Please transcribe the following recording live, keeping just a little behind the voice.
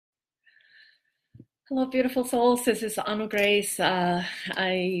Hello, beautiful souls. This is Anu Grace.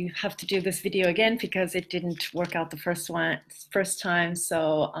 I have to do this video again because it didn't work out the first time.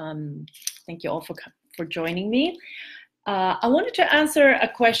 So thank you all for joining me. I wanted to answer a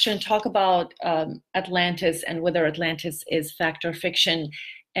question, talk about Atlantis and whether Atlantis is fact or fiction.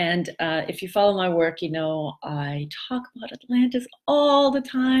 And if you follow my work, you know I talk about Atlantis all the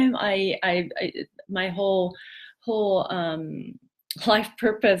time. My whole life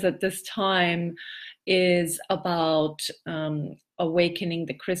purpose at this time is about awakening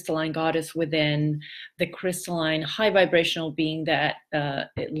the crystalline goddess within, the crystalline high vibrational being that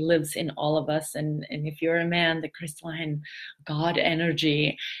it lives in all of us, and if you're a man, the crystalline god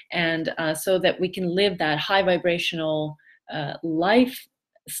energy, and so that we can live that high vibrational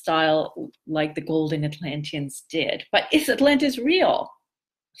lifestyle like the golden Atlanteans did. But is Atlantis real?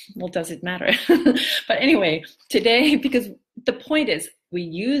 Well, does it matter? But anyway, today, because the point is, we're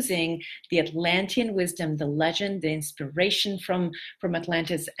using the Atlantean wisdom, the legend, the inspiration from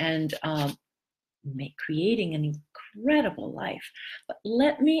Atlantis, and creating an incredible life. But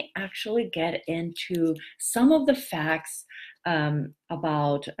let me actually get into some of the facts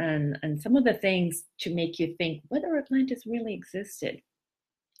about and some of the things to make you think whether Atlantis really existed.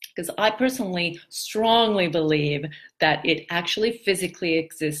 Because I personally strongly believe that it actually physically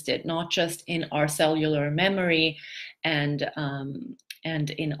existed, not just in our cellular memory and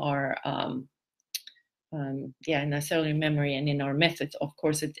in our in our cellular memory and in our methods. Of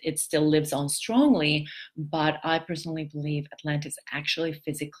course, it still lives on strongly, but I personally believe Atlantis actually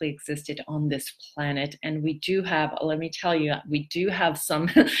physically existed on this planet. And we do have, let me tell you, we do have some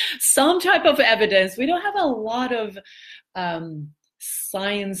type of evidence. We don't have a lot of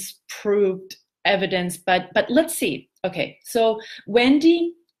science proved evidence, but let's see. Okay, so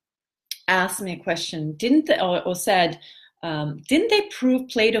Wendy asked me a question, didn't they prove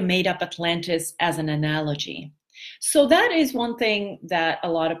Plato made up Atlantis as an analogy? So that is one thing that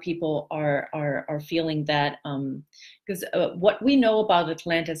a lot of people are feeling, that because what we know about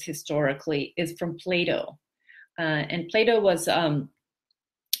Atlantis historically is from Plato, and Plato was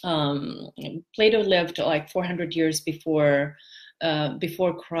Plato lived like 400 years before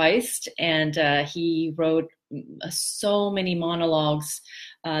Christ, and he wrote so many monologues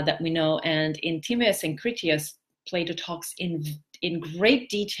that we know. And in Timaeus and Critias, Plato talks in great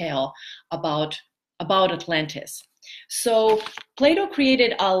detail about Atlantis. So Plato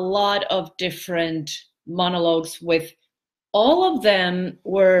created a lot of different monologues. With all of them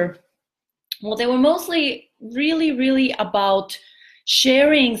they were mostly really about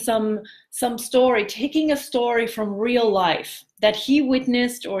sharing some story, taking a story from real life that he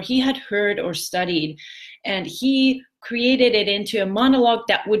witnessed or he had heard or studied, and he created it into a monologue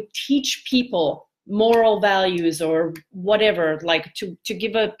that would teach people moral values or whatever, like to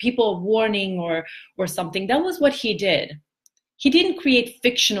give people a warning or something. That was what he did. He didn't create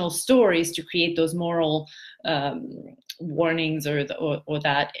fictional stories to create those moral warnings or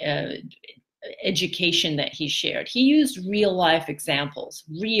that education that he shared. He used real life examples,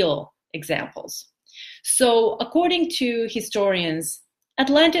 real examples. So according to historians,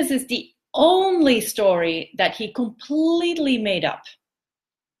 Atlantis is the only story that he completely made up,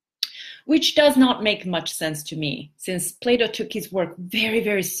 which does not make much sense to me, since Plato took his work very,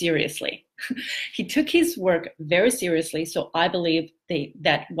 very seriously. He took his work very seriously, so I believe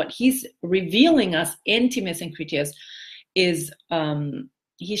that what he's revealing us in Timaeus and Critias is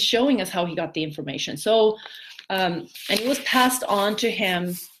he's showing us how he got the information. So, and it was passed on to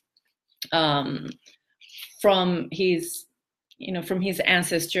him from his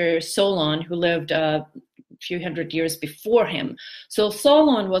ancestor Solon, who lived a few hundred years before him. So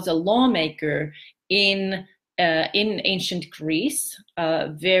Solon was a lawmaker in ancient Greece, a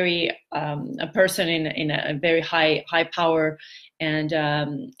person in a very high power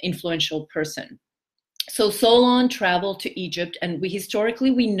and influential person. So Solon traveled to Egypt, and historically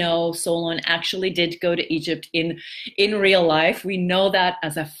we know Solon actually did go to Egypt in real life. We know that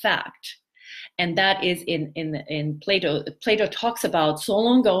as a fact. And that is in Plato. Plato talks about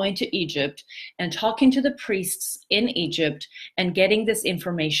Solon going to Egypt and talking to the priests in Egypt and getting this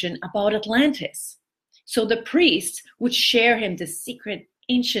information about Atlantis. So the priests would share him the secret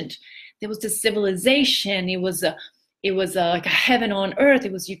ancient. There was this civilization. It was like a heaven on earth.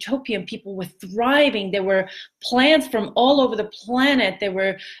 It was utopian. People were thriving. There were plants from all over the planet. There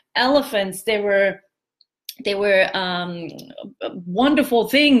were elephants. There were wonderful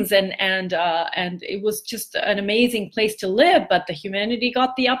things, and it was just an amazing place to live. But the humanity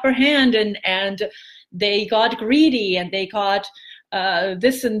got the upper hand, and they got greedy, and they got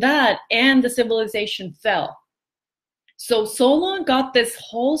this and that, and the civilization fell. So Solon got this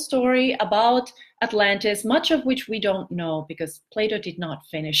whole story about Atlantis, much of which we don't know because Plato did not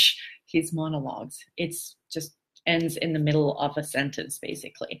finish his monologues. It's just ends in the middle of a sentence,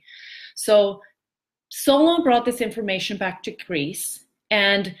 basically. So Solon brought this information back to Greece,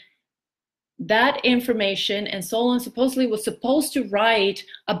 and that information, and Solon supposedly was supposed to write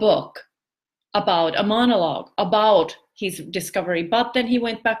a book about a monologue about his discovery, but then he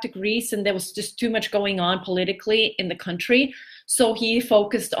went back to Greece and there was just too much going on politically in the country, so he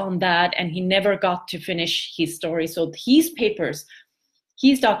focused on that and he never got to finish his story. So his papers,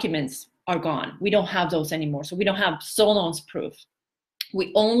 his documents are gone. We don't have those anymore, so we don't have Solon's proof.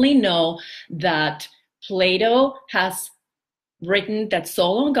 We only know that Plato has written that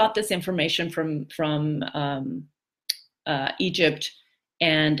Solon got this information from Egypt,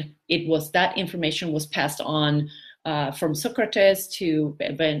 and it was that information was passed on from Socrates to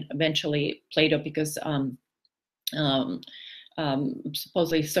eventually Plato, because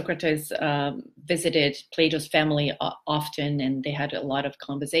supposedly Socrates visited Plato's family often, and they had a lot of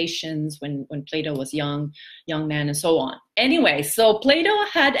conversations when Plato was young man, and so on. Anyway, so Plato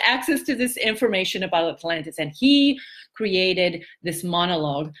had access to this information about Atlantis, and he created this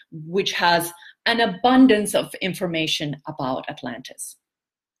monologue, which has an abundance of information about Atlantis.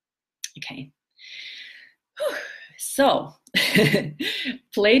 Okay. So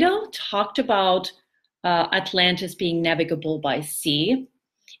Plato talked about Atlantis being navigable by sea,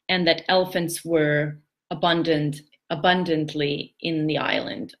 and that elephants were abundantly in the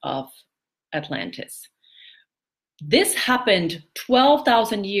island of Atlantis. This happened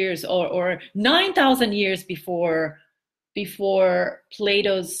 12,000 years or 9,000 years before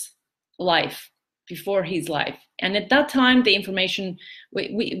Plato's life, before his life. And at that time, the information,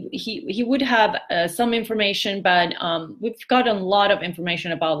 he would have some information, but we've gotten a lot of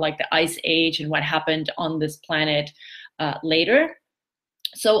information about like the ice age and what happened on this planet later.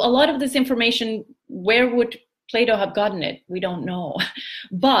 So a lot of this information, where would Plato have gotten it? We don't know.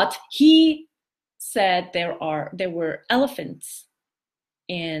 But he said there were elephants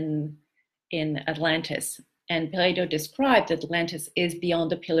in Atlantis. And Plato described that Atlantis is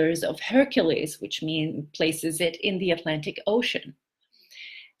beyond the Pillars of Hercules, which places it in the Atlantic Ocean.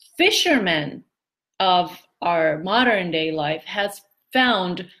 Fishermen of our modern day life has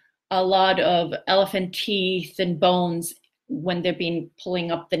found a lot of elephant teeth and bones when they've been pulling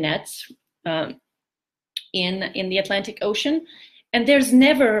up the nets in the Atlantic Ocean. And there's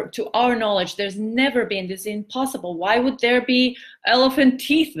never, to our knowledge, there's never been, this is impossible. Why would there be elephant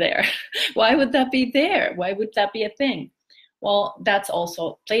teeth there? Why would that be there? Why would that be a thing? Well, that's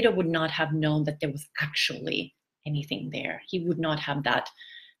also, Plato would not have known that there was actually anything there. He would not have that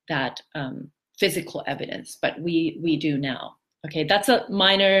physical evidence, but we do now. Okay, that's a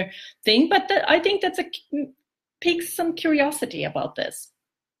minor thing, but I think that's piques some curiosity about this.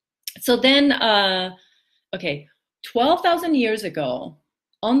 So then, okay, 12,000 years ago,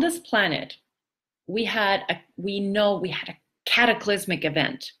 on this planet, we had a cataclysmic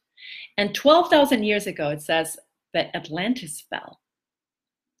event. And 12,000 years ago, it says that Atlantis fell.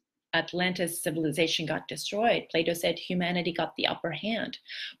 Atlantis civilization got destroyed. Plato said humanity got the upper hand.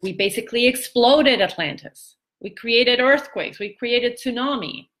 We basically exploded Atlantis. We created earthquakes. We created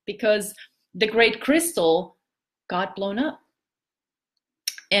tsunami because the Great Crystal got blown up.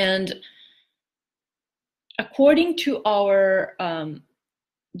 And according to our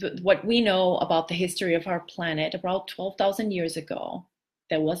what we know about the history of our planet, about 12,000 years ago,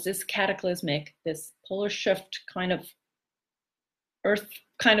 there was this cataclysmic, this polar shift kind of, Earth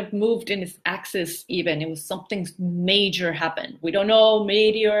kind of moved in its axis even. It was something major happened. We don't know,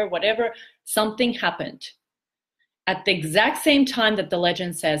 meteor, whatever, something happened. At the exact same time that the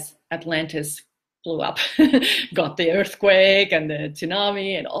legend says Atlantis blew up, got the earthquake and the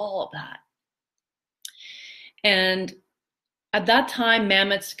tsunami and all of that. And at that time,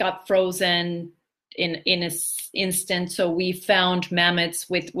 mammoths got frozen in an instant. So we found mammoths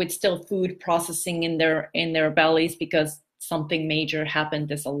with still food processing in their bellies because something major happened.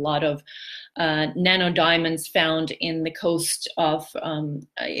 There's a lot of nanodiamonds found in the coast of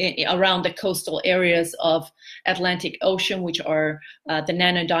around the coastal areas of Atlantic Ocean, which are the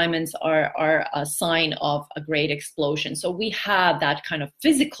nanodiamonds are a sign of a great explosion. So we have that kind of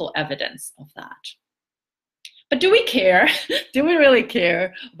physical evidence of that. But do we care? Do we really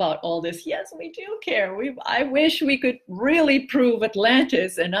care about all this? Yes, we do care. I wish we could really prove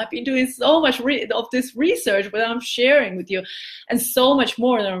Atlantis, and I've been doing so much of this research that I'm sharing with you, and so much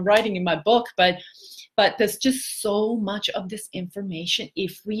more that I'm writing in my book. But there's just so much of this information.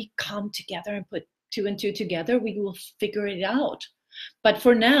 If we come together and put two and two together, we will figure it out. But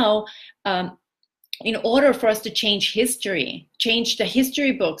for now, in order for us to change history, change the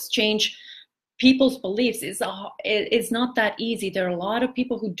history books, change people's beliefs, it's not that easy. There are a lot of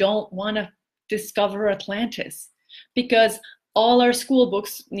people who don't want to discover Atlantis because all our school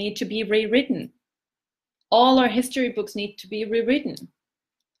books need to be rewritten. All our history books need to be rewritten.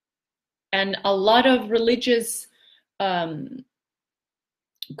 And a lot of religious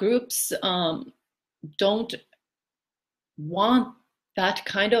groups don't want that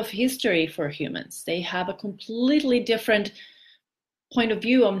kind of history for humans. They have a completely different point of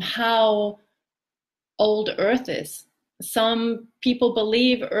view on how old Earth is. Some people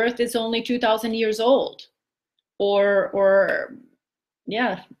believe Earth is only 2,000 years old, or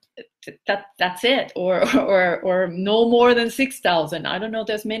yeah, that's it, or no more than 6,000. I don't know.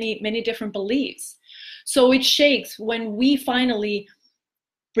 There's many different beliefs. So it shakes when we finally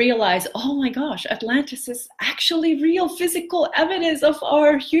realize, oh my gosh, Atlantis is actually real physical evidence of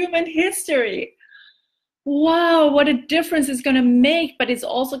our human history. Wow, what a difference it's going to make, but it's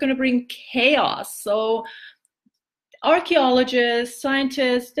also going to bring chaos. So archaeologists,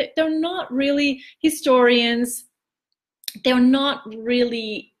 scientists, they're not really historians. They're not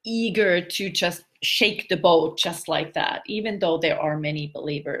really eager to just shake the boat just like that, even though there are many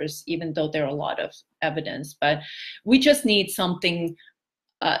believers, even though there are a lot of evidence. But we just need something,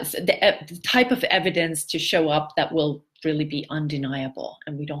 the type of evidence to show up that will really be undeniable,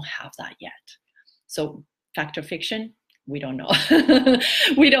 and we don't have that yet. So fact or fiction, we don't know.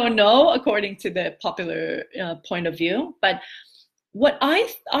 We don't know according to the popular point of view. But what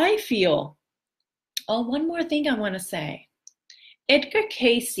I feel, oh, one more thing I want to say. Edgar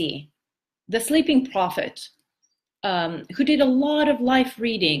Cayce, the sleeping prophet, who did a lot of life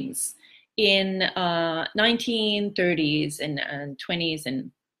readings in 1930s and 20s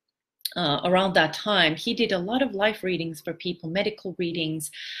and around that time, he did a lot of life readings for people, medical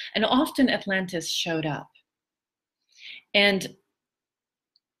readings, and often Atlantis showed up. And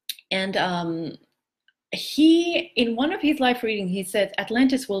he, in one of his life readings, he said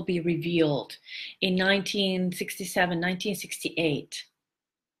Atlantis will be revealed in 1967, 1968.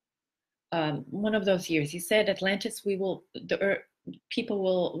 One of those years, he said Atlantis, we will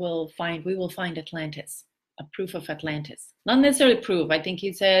find Atlantis, a proof of Atlantis. Not necessarily proof. I think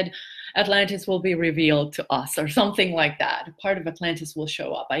he said Atlantis will be revealed to us or something like that. A part of Atlantis will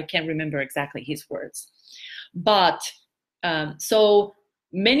show up. I can't remember exactly his words. But so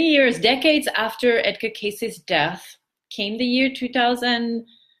many years, decades after Edgar Cayce's death, came the year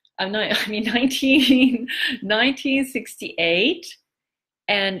 1968,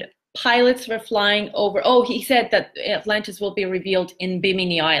 and pilots were flying over. Oh, he said that Atlantis will be revealed in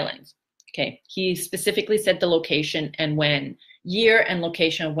Bimini Island. Okay, he specifically said the location and when, year and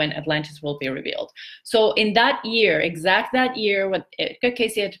location when Atlantis will be revealed. So in that year, exact that year, what Edgar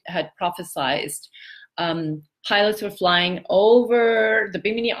Cayce had prophesied, pilots were flying over the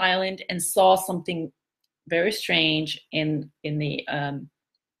Bimini Island and saw something very strange in the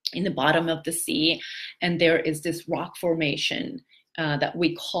bottom of the sea, and there is this rock formation that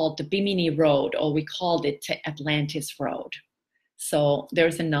we called the Bimini Road, or we called it Atlantis Road. So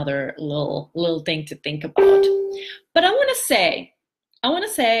there's another little thing to think about. But I want to say,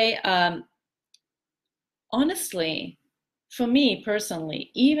 honestly, for me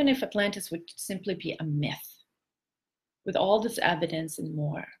personally, even if Atlantis would simply be a myth, with all this evidence and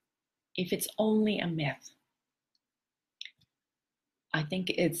more, if it's only a myth, I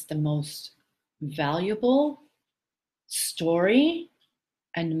think it's the most valuable story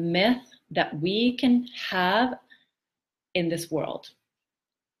and myth that we can have in this world.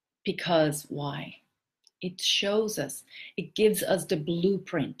 Because why? It shows us, it gives us the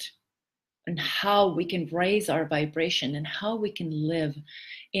blueprint on how we can raise our vibration and how we can live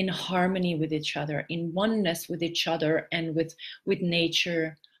in harmony with each other, in oneness with each other and with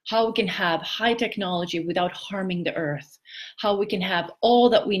nature, how we can have high technology without harming the earth, how we can have all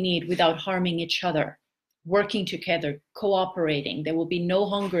that we need without harming each other, working together, cooperating. There will be no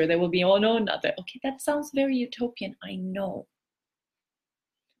hunger, there will be nothing. Okay, that sounds very utopian, I know.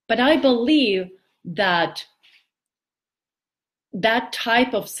 But I believe that that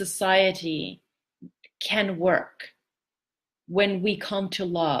type of society can work when we come to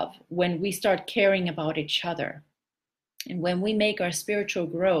love, when we start caring about each other, and when we make our spiritual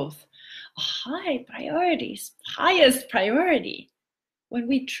growth a highest priority, when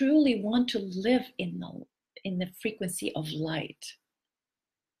we truly want to live in the frequency of light.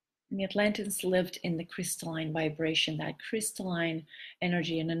 And the Atlanteans lived in the crystalline vibration, that crystalline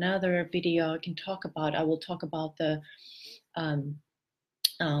energy. In another video I will talk about the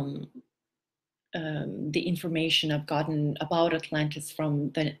the information I've gotten about Atlantis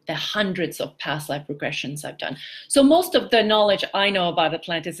from the hundreds of past life regressions I've done. So most of the knowledge I know about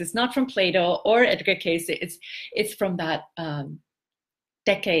Atlantis is not from Plato or Edgar Cayce. It's from that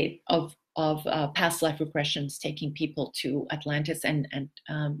decade of past life regressions, taking people to Atlantis and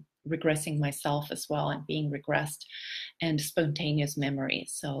regressing myself as well, and being regressed, and spontaneous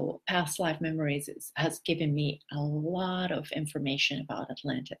memories. So past life memories has given me a lot of information about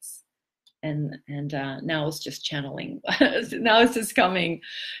Atlantis. And now it's just channeling. Now it's just coming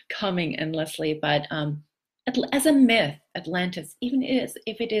endlessly. But as a myth, Atlantis, even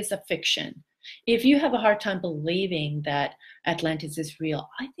if it is a fiction, if you have a hard time believing that Atlantis is real,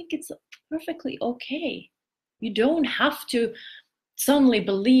 I think it's perfectly okay. You don't have to suddenly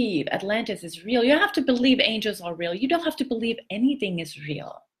believe Atlantis is real. You don't have to believe angels are real. You don't have to believe anything is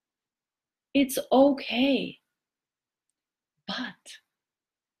real. It's okay. But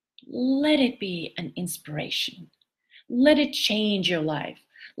let it be an inspiration. Let it change your life.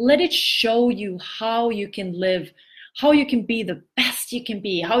 Let it show you how you can live, how you can be the best you can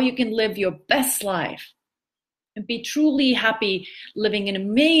be, how you can live your best life and be truly happy, living in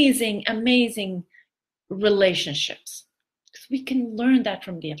amazing, amazing relationships. Because we can learn that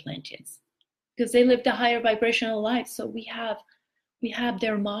from the Atlanteans, because they lived a higher vibrational life. So we have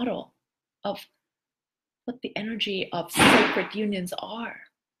their model of what the energy of sacred unions are.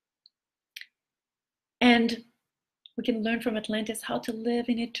 And we can learn from Atlantis how to live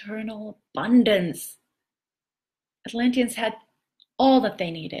in eternal abundance. Atlanteans had all that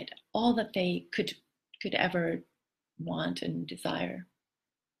they needed, all that they could ever want and desire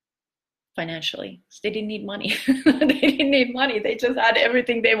financially. So they didn't need money. They didn't need money. They just had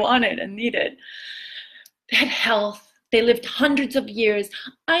everything they wanted and needed. They had health. They lived hundreds of years.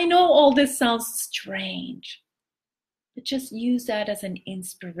 I know all this sounds strange, but just use that as an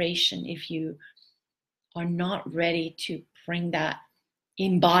inspiration if you are not ready to bring that,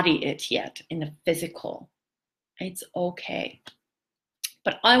 embody it yet in the physical. It's okay.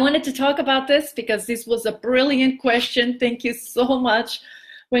 But I wanted to talk about this because this was a brilliant question. Thank you so much,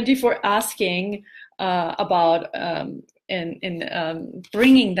 Wendy, for asking about and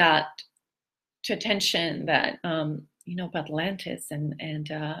bringing that to attention, that about Atlantis,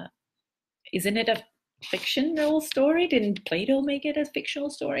 and isn't it a fictional story? Didn't Plato make it a fictional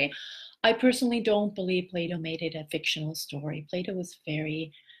story? I personally don't believe Plato made it a fictional story. Plato was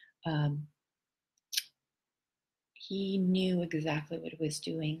very, he knew exactly what he was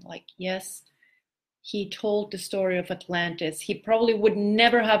doing. Like, yes, he told the story of Atlantis. He probably would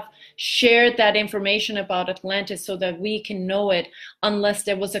never have shared that information about Atlantis so that we can know it unless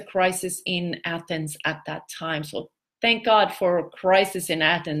there was a crisis in Athens at that time. So thank God for a crisis in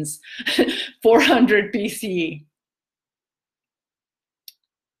Athens, 400 BCE.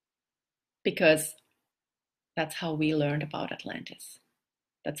 Because that's how we learned about Atlantis.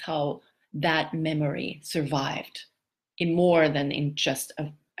 That's how that memory survived in more than in just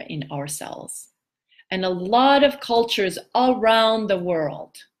in ourselves. And a lot of cultures around the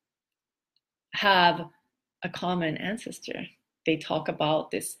world have a common ancestor. They talk about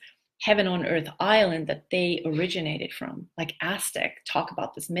this heaven on earth island that they originated from, like Aztec talk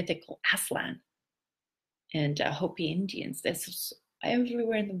about this mythical Aslan, and Hopi Indians. This is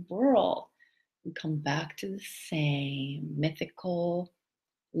everywhere in the world. We come back to the same mythical,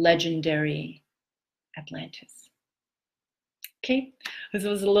 legendary Atlantis. Okay, this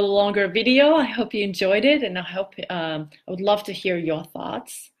was a little longer video. I hope you enjoyed it, and I would love to hear your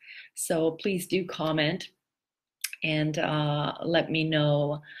thoughts. So please do comment and let me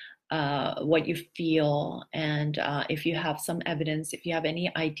know what you feel, and if you have some evidence, if you have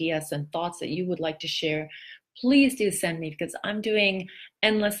any ideas and thoughts that you would like to share, please do send me, because I'm doing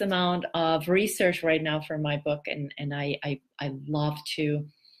endless amount of research right now for my book, and I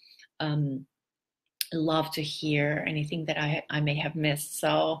love to hear anything that I may have missed.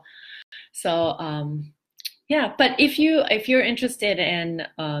 So yeah. But if you're interested in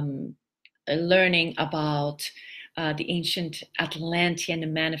learning about the ancient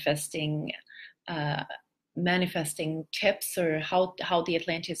Atlantean manifesting tips, or how the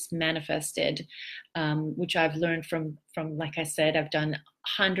Atlantis manifested, which I've learned from, like I said, I've done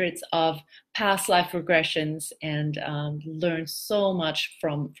hundreds of past life regressions, and learned so much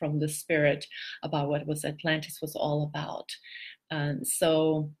from the spirit about what Atlantis was all about.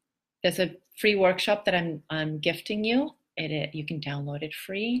 So there's a free workshop that I'm gifting you. You can download it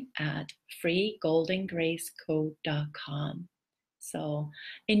free at freegoldengracecode.com. So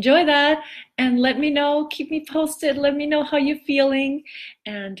enjoy that, and let me know, keep me posted, let me know how you're feeling,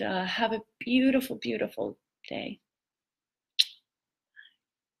 and have a beautiful, beautiful day.